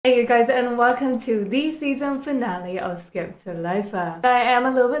Hey you guys, and welcome to the season finale of Skip to Loafer. I am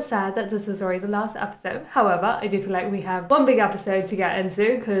a little bit sad that this is already the last episode. However, I do feel like we have one big episode to get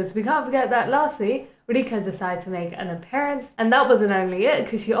into because we can't forget that last week Rika decided to make an appearance, and that wasn't only it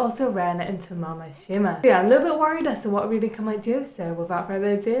because she also ran into Mama Shima. So yeah, I'm a little bit worried as to what Rika might do, so without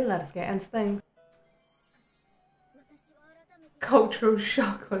further ado, let us get into things. Cultural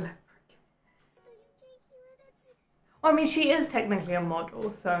shock all over. Well, I mean, she is technically a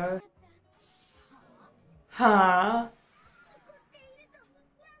model, so... Huh?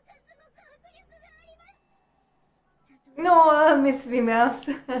 No, Mitsubi Mouse.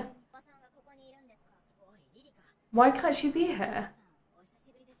 Why can't she be here?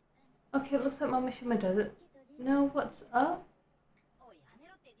 Okay, it looks like Mama Shima doesn't know what's up.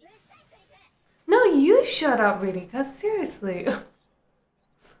 No, you shut up, really, cause seriously.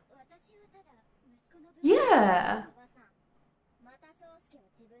 Yeah.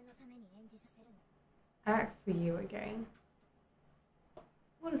 Act for you again.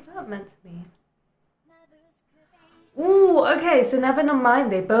 What is that meant to mean? Ooh, okay, so never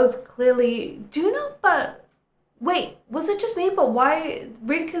mind. They both clearly do know, but wait, was it just me? But why?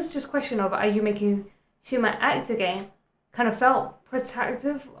 Rika's just question of, are you making Shima act again? Kind of felt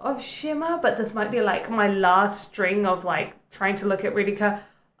protective of Shima, but this might be like my last string of like trying to look at Rika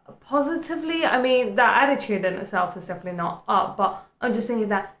positively. I mean, that attitude in itself is definitely not up, but I'm just thinking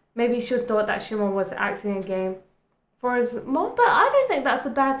that maybe she thought that Shima was acting a game for his mom, but I don't think that's a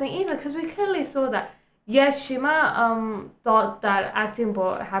bad thing either, because we clearly saw that, yes, Shima thought that acting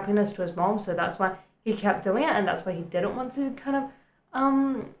brought happiness to his mom, so that's why he kept doing it, and that's why he didn't want to kind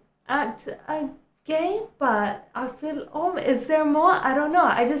of act a game, but I feel, oh, is there more? I don't know.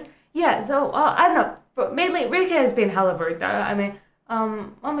 I just, yeah, so, I don't know, but mainly, Rika has been hella rude, though. I mean,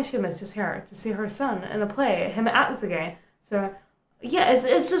 Mama Shima's just here to see her son in a play, him act again, so... Yeah,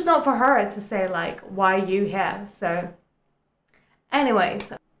 it's just not for her to say, like, why are you here? So,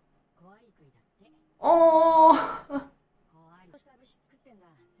 anyways. Oh,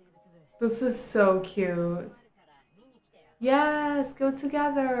 this is so cute. Yes, go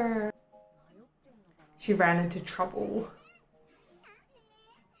together. She ran into trouble.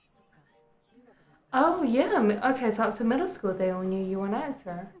 Oh, yeah. Okay, so up to middle school, they all knew you were an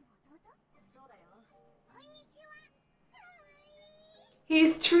actor.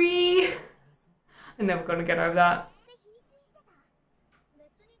 He's Tree. I'm never gonna get over that.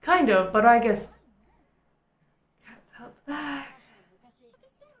 Kind of, but I guess. Cat's out the back.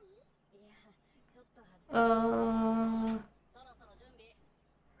 I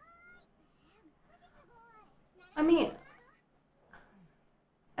mean,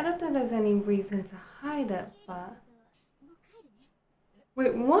 I don't think there's any reason to hide it, but.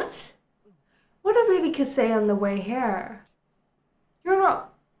 Wait, what? What did Rika say on the way here? You're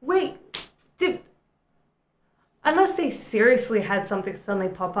not. Wait, unless they seriously had something suddenly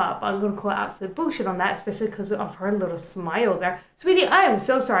pop up, I'm gonna call absolute bullshit on that, especially because of her little smile there. Sweetie, I am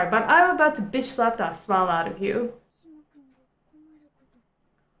so sorry, but I'm about to bitch slap that smile out of you.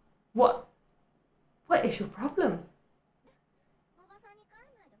 What? What is your problem?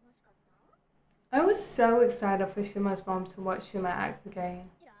 I was so excited for Shima's mom to watch Shima act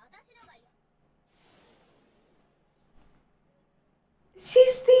again.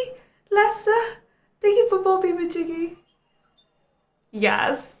 She's the lesser. Thank you for Bobby Majiggy.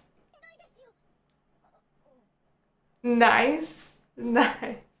 Yes. Nice.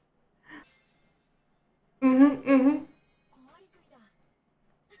 Nice.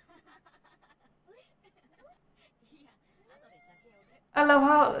 I love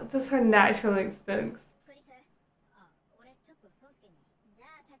how just her natural instincts.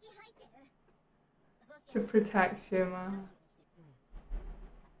 To protect Shima.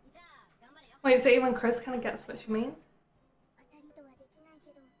 Wait, so even Chris kind of gets what she means?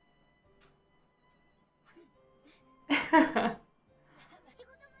 I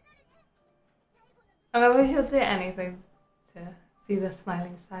love how she'll do anything to see the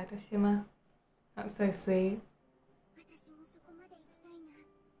smiling side of Shima. That's so sweet.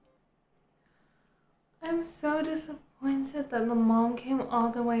 I'm so disappointed that the mom came all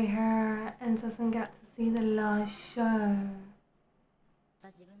the way here and doesn't get to see the last show.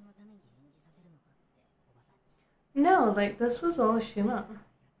 No, like, this was all Shima.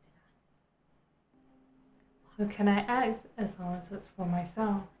 So can I act as long as it's for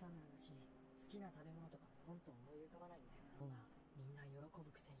myself?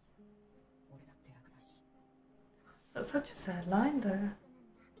 That's such a sad line, though.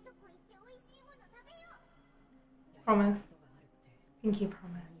 Promise. Pinky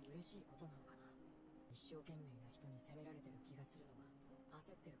promise.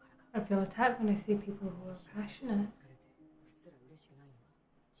 I feel attacked when I see people who are passionate.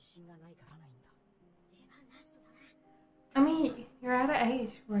 I mean, you're at an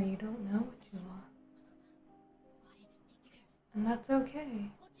age where you don't know what you want. And that's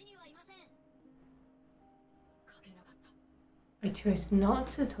okay. I chose not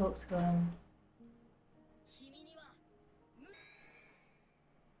to talk to him.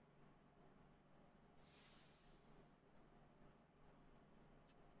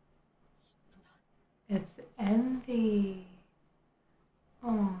 It's envy.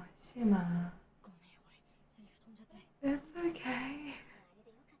 Oh, Shima. It's okay.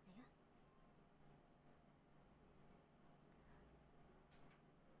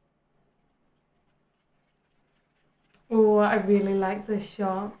 Oh, I really like this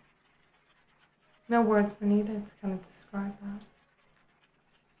shot. No words were needed to kind of describe that.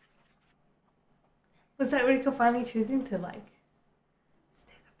 Was that Rika finally choosing to like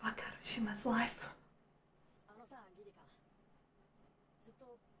stay the fuck out of Shima's life?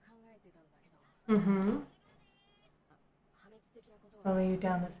 Mm-hmm. Follow you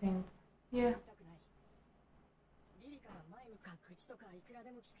down the scenes. Yeah.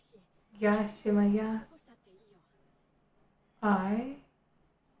 Yes, Shima, yes. I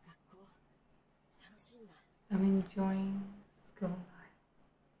am enjoying school life.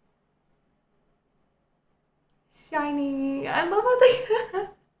 Shiny! I love how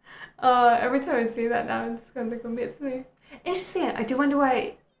they every time I see that now I'm just gonna think of Mitsumi. Interesting, I do wonder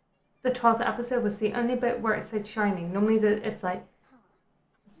why the 12th episode was the only bit where it said shining. Normally it's like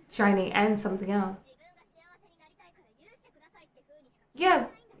shining and something else. Yeah,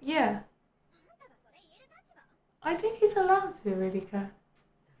 yeah. I think he's allowed to, Rika.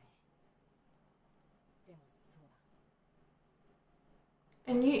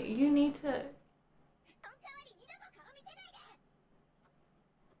 And you need to...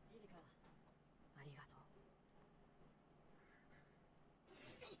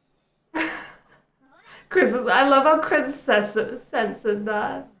 Chris, I love how Chris censored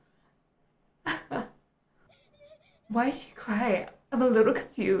that. Why did she cry? I'm a little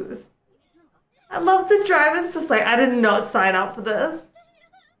confused. I love the driver's just like, I did not sign up for this.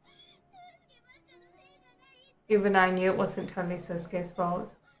 Even I knew it wasn't totally Sosuke's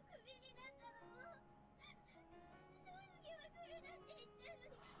fault.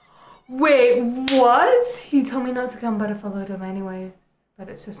 Wait, what? He told me not to come, but I followed him anyways. But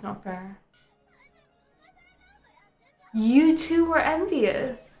it's just not fair. You two were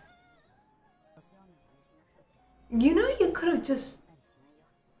envious. You know, you could have just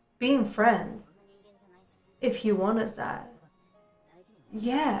been friends if you wanted that.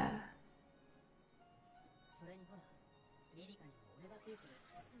 Yeah.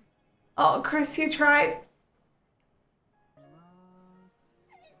 Oh, Chris, you tried.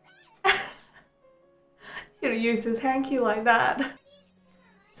 Should have used his hanky like that.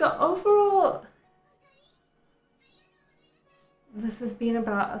 So overall, this has been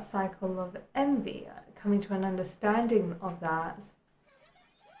about a cycle of envy, coming to an understanding of that,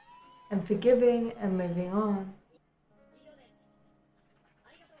 and forgiving and moving on.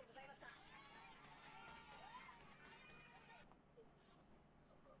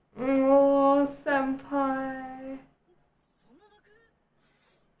 Oh, senpai.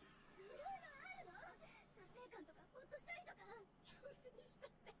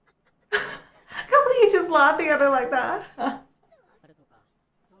 I can't believe he's just laughing at her like that.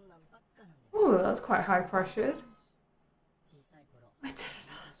 Oh, that's quite high pressured. I didn't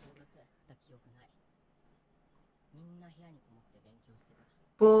ask.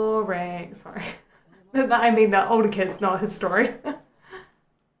 Boring. Sorry. I mean, the older kids, not his story.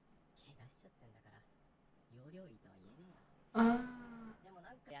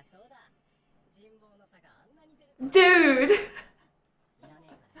 Dude!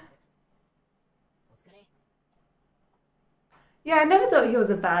 Yeah, I never thought he was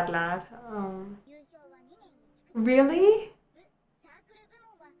a bad lad. Really?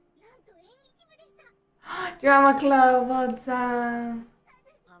 Drama club, well done.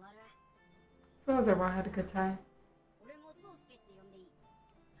 So everyone had a good time.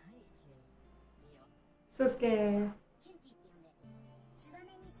 Sosuke.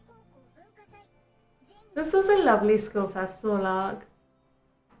 This was a lovely school festival arc.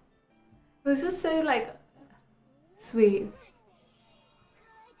 It was just so like sweet.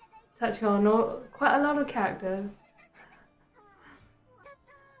 Touching on quite a lot of characters.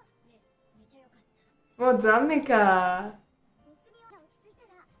 Well done, Mika.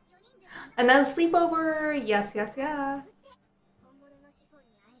 And then sleepover. Yes, yes, yes.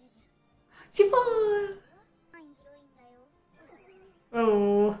 Chiffon.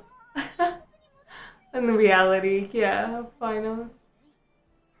 Oh. And the reality, yeah, finals.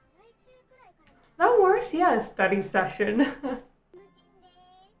 No worse, yeah, study session.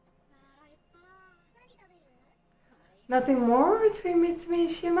 Nothing more between Mitsumi and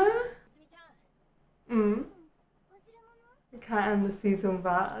Shima? The cat and the season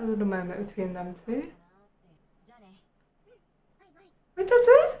vat, a little moment between them two. Wait, that's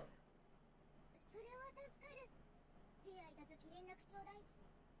it?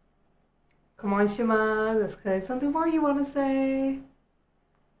 Come on, Shima, there's clearly something more you want to say.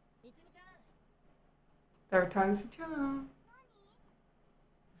 Third time's the charm.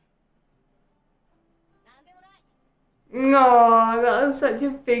 No, that was such a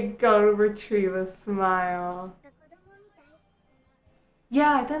big golden retriever smile.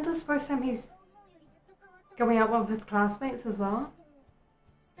 Yeah, I think this is the first time he's going out with his classmates as well.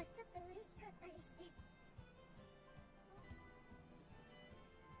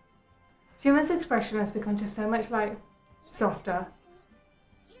 Shima's expression has become just so much like softer.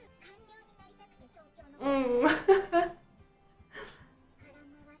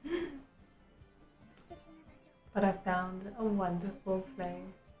 But I found a wonderful place.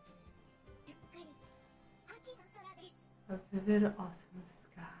 A vivid, awesome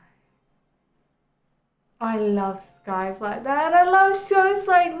sky. I love skies like that. I love shows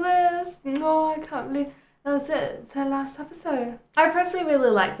like this. No, I can't believe that was it. It's our last episode. I personally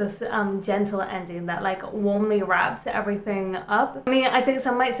really like this gentle ending that like warmly wraps everything up. I mean, I think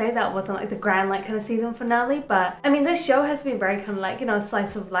some might say that wasn't like the grand like kind of season finale, but I mean this show has been very kind of like, you know,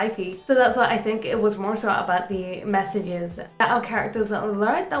 slice of lifey. So that's why I think it was more so about the messages that our characters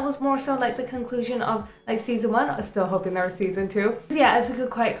learned. That was more so like the conclusion of like season 1. I'm still hoping there was season 2. So yeah, as we could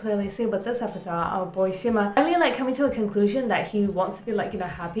quite clearly see with this episode, our boy Shima really like coming to a conclusion that he wants to be like, you know,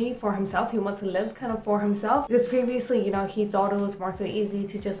 happy for himself. He wants to live kind of for himself, because previously, you know, he thought it was more so easy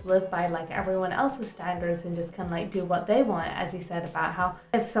to just live by like everyone else's standards and just kind of like do what they want, as he said about how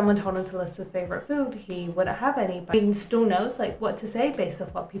if someone told him to list his favorite food, he wouldn't have any, but he still knows like what to say based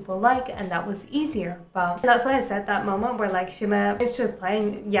off what people like, and that was easier. But that's why I said that moment where like Shima is just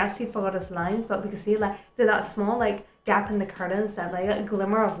playing, yes, he forgot his lines, but we could see like that small like gap in the curtains, that like a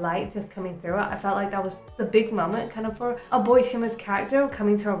glimmer of light just coming through it. I felt like that was the big moment kind of for our boy Shima's character,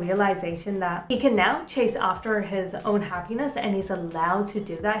 coming to a realization that he can now chase after his own happiness, and he's allowed to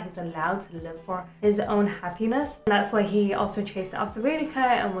do that. He's allowed to live for his own happiness. And that's why he also chased after Rhea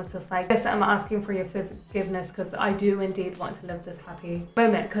and was just like, yes, I'm asking for your forgiveness because I do indeed want to live this happy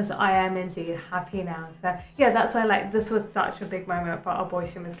moment, because I am indeed happy now. So yeah, that's why like this was such a big moment for our boy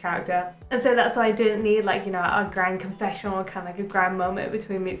Shima's character. And so that's why I didn't need like, you know, a grand confessional, kind of like a grand moment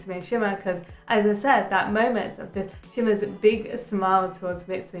between Mitsumi and Shima, because as I said, that moment of just Shima's big smile towards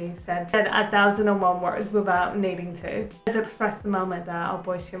Mitsumi said 1,001 words without needing to. It expressed the moment that our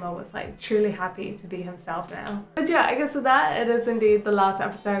boy Shima was like truly happy to be himself now. But yeah, I guess with that, it is indeed the last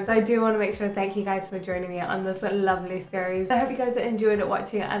episode. So I do want to make sure to thank you guys for joining me on this lovely series. I hope you guys enjoyed it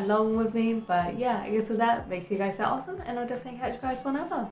watching it along with me. But yeah, I guess with that, make sure you guys are awesome, and I'll definitely catch you guys whenever.